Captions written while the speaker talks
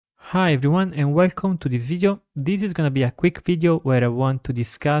Hi everyone and welcome to this video. This is going to be a quick video where I want to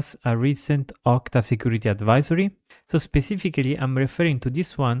discuss a recent Okta security advisory. So specifically I'm referring to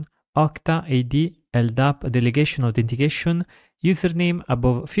this one, Okta AD LDAP Delegation Authentication username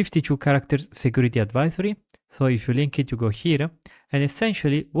above 52 characters security advisory. So if you link it, you go here. And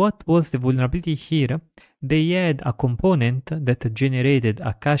essentially what was the vulnerability here? They had a component that generated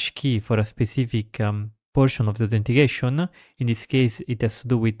a cache key for a specific portion of the authentication. In this case, it has to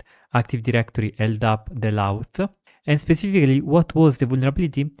do with Active Directory LDAP Del Auth. And specifically, what was the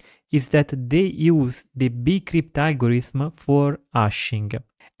vulnerability is that they use the bcrypt algorithm for hashing.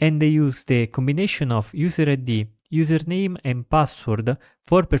 And they use the combination of userId, username, and password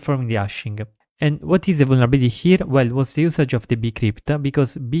for performing the hashing. And what is the vulnerability here? Well, it was the usage of the bcrypt,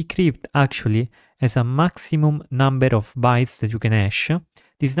 because bcrypt actually has a maximum number of bytes that you can hash.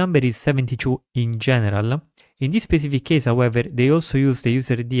 This number is 72 in general. In this specific case, however, they also use the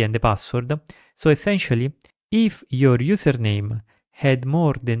userId and the password. So essentially, if your username had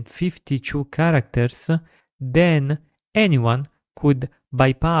more than 52 characters, then anyone could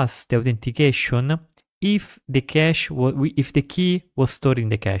bypass the authentication if the key was stored in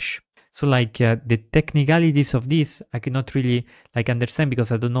the cache. So the technicalities of this, I cannot really understand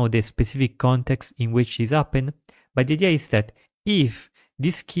because I don't know the specific context in which this happened. But the idea is that if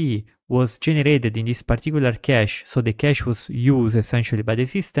this key was generated in this particular cache, so the cache was used essentially by the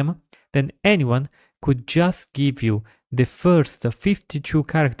system, then anyone could just give you the first 52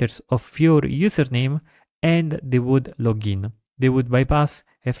 characters of your username and they would log in. They would bypass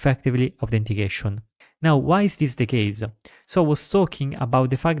effectively authentication. Now, why is this the case? So I was talking about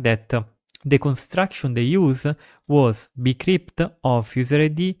the fact that the construction they use was bcrypt of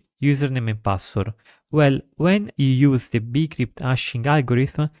userId, username and password. Well, when you use the bcrypt hashing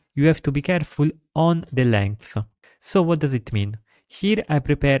algorithm, you have to be careful on the length. So what does it mean? Here I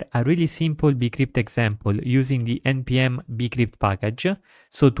prepare a really simple bcrypt example using the npm bcrypt package.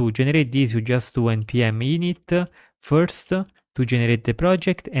 So to generate this, you just do npm init first to generate the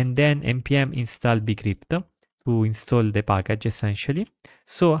project and then npm install bcrypt to install the package essentially.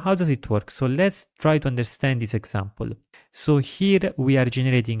 So how does it work? So let's try to understand this example. So here we are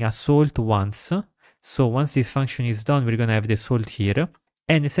generating a salt once. So once this function is done, we're going to have the salt here.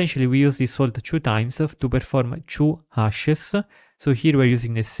 And essentially we use this salt 2 times to perform 2 hashes. So here we're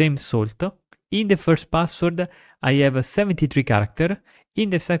using the same salt. In the first password, I have 73 characters.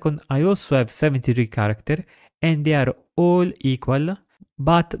 In the second, I also have 73 characters. And they are all equal,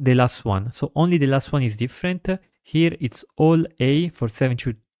 but the last one. So only the last one is different. Here it's all A for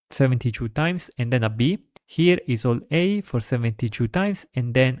 72 times and then a B. Here is all A for 72 times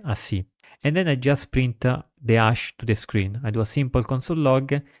and then a C. And then I just print the hash to the screen. I do a simple console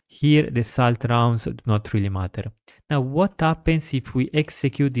log. Here the salt rounds do not really matter. Now what happens if we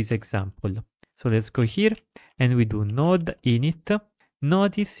execute this example? So let's go here and we do node init.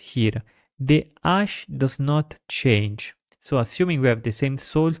 Notice here, the hash does not change. So assuming we have the same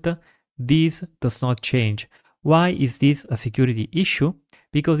salt, this does not change. Why is this a security issue?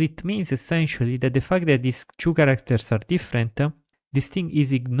 Because it means essentially that the fact that these 2 characters are different, this thing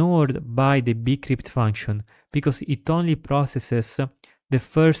is ignored by the bcrypt function because it only processes the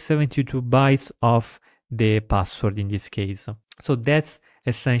first 72 bytes of the password in this case. So that's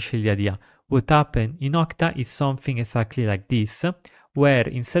essentially the idea. What happened in Okta is something exactly like this, where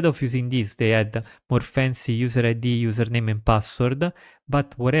instead of using this, they had more fancy userId, username and password,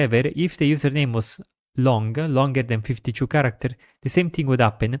 but whatever, if the username was longer than 52 characters, the same thing would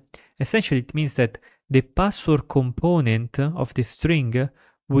happen. Essentially, it means that the password component of the string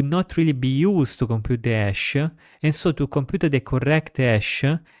would not really be used to compute the hash, and so to compute the correct hash,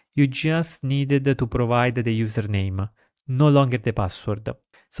 you just needed to provide the username, no longer the password.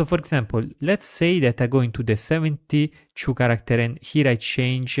 So for example, let's say that I go into the 72 character and here I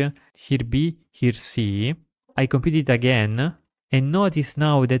change, here B, here C. I compute it again and notice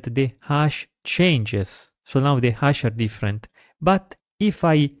now that the hash changes. So now the hash are different. But if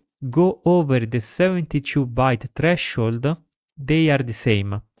I go over the 72 byte threshold, they are the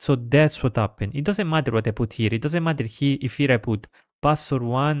same. So that's what happened. It doesn't matter what I put here. It doesn't matter if here I put password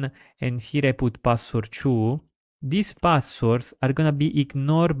 1 and here I put password 2. These passwords are going to be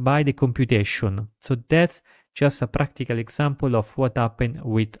ignored by the computation. So that's just a practical example of what happened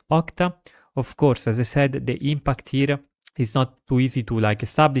with Okta. Of course, as I said, the impact here is not too easy to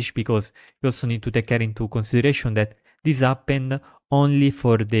establish because you also need to take care into consideration that this happened only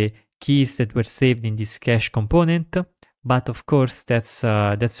for the keys that were saved in this cache component. But of course, that's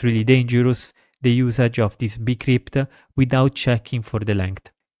really dangerous, the usage of this bcrypt without checking for the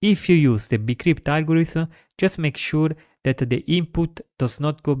length. If you use the bcrypt algorithm, just make sure that the input does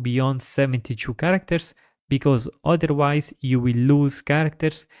not go beyond 72 characters, because otherwise you will lose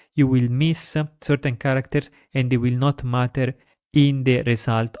characters, you will miss certain characters, and they will not matter in the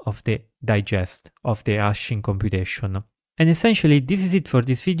result of the digest, of the hashing computation. And essentially this is it for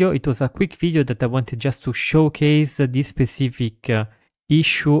this video. It was a quick video that I wanted just to showcase this specific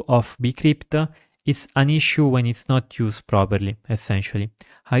issue of bcrypt. It's an issue when it's not used properly, essentially.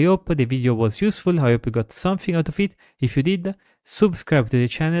 I hope the video was useful. I hope you got something out of it. If you did, subscribe to the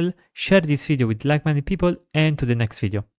channel, share this video with like-minded people, and to the next video.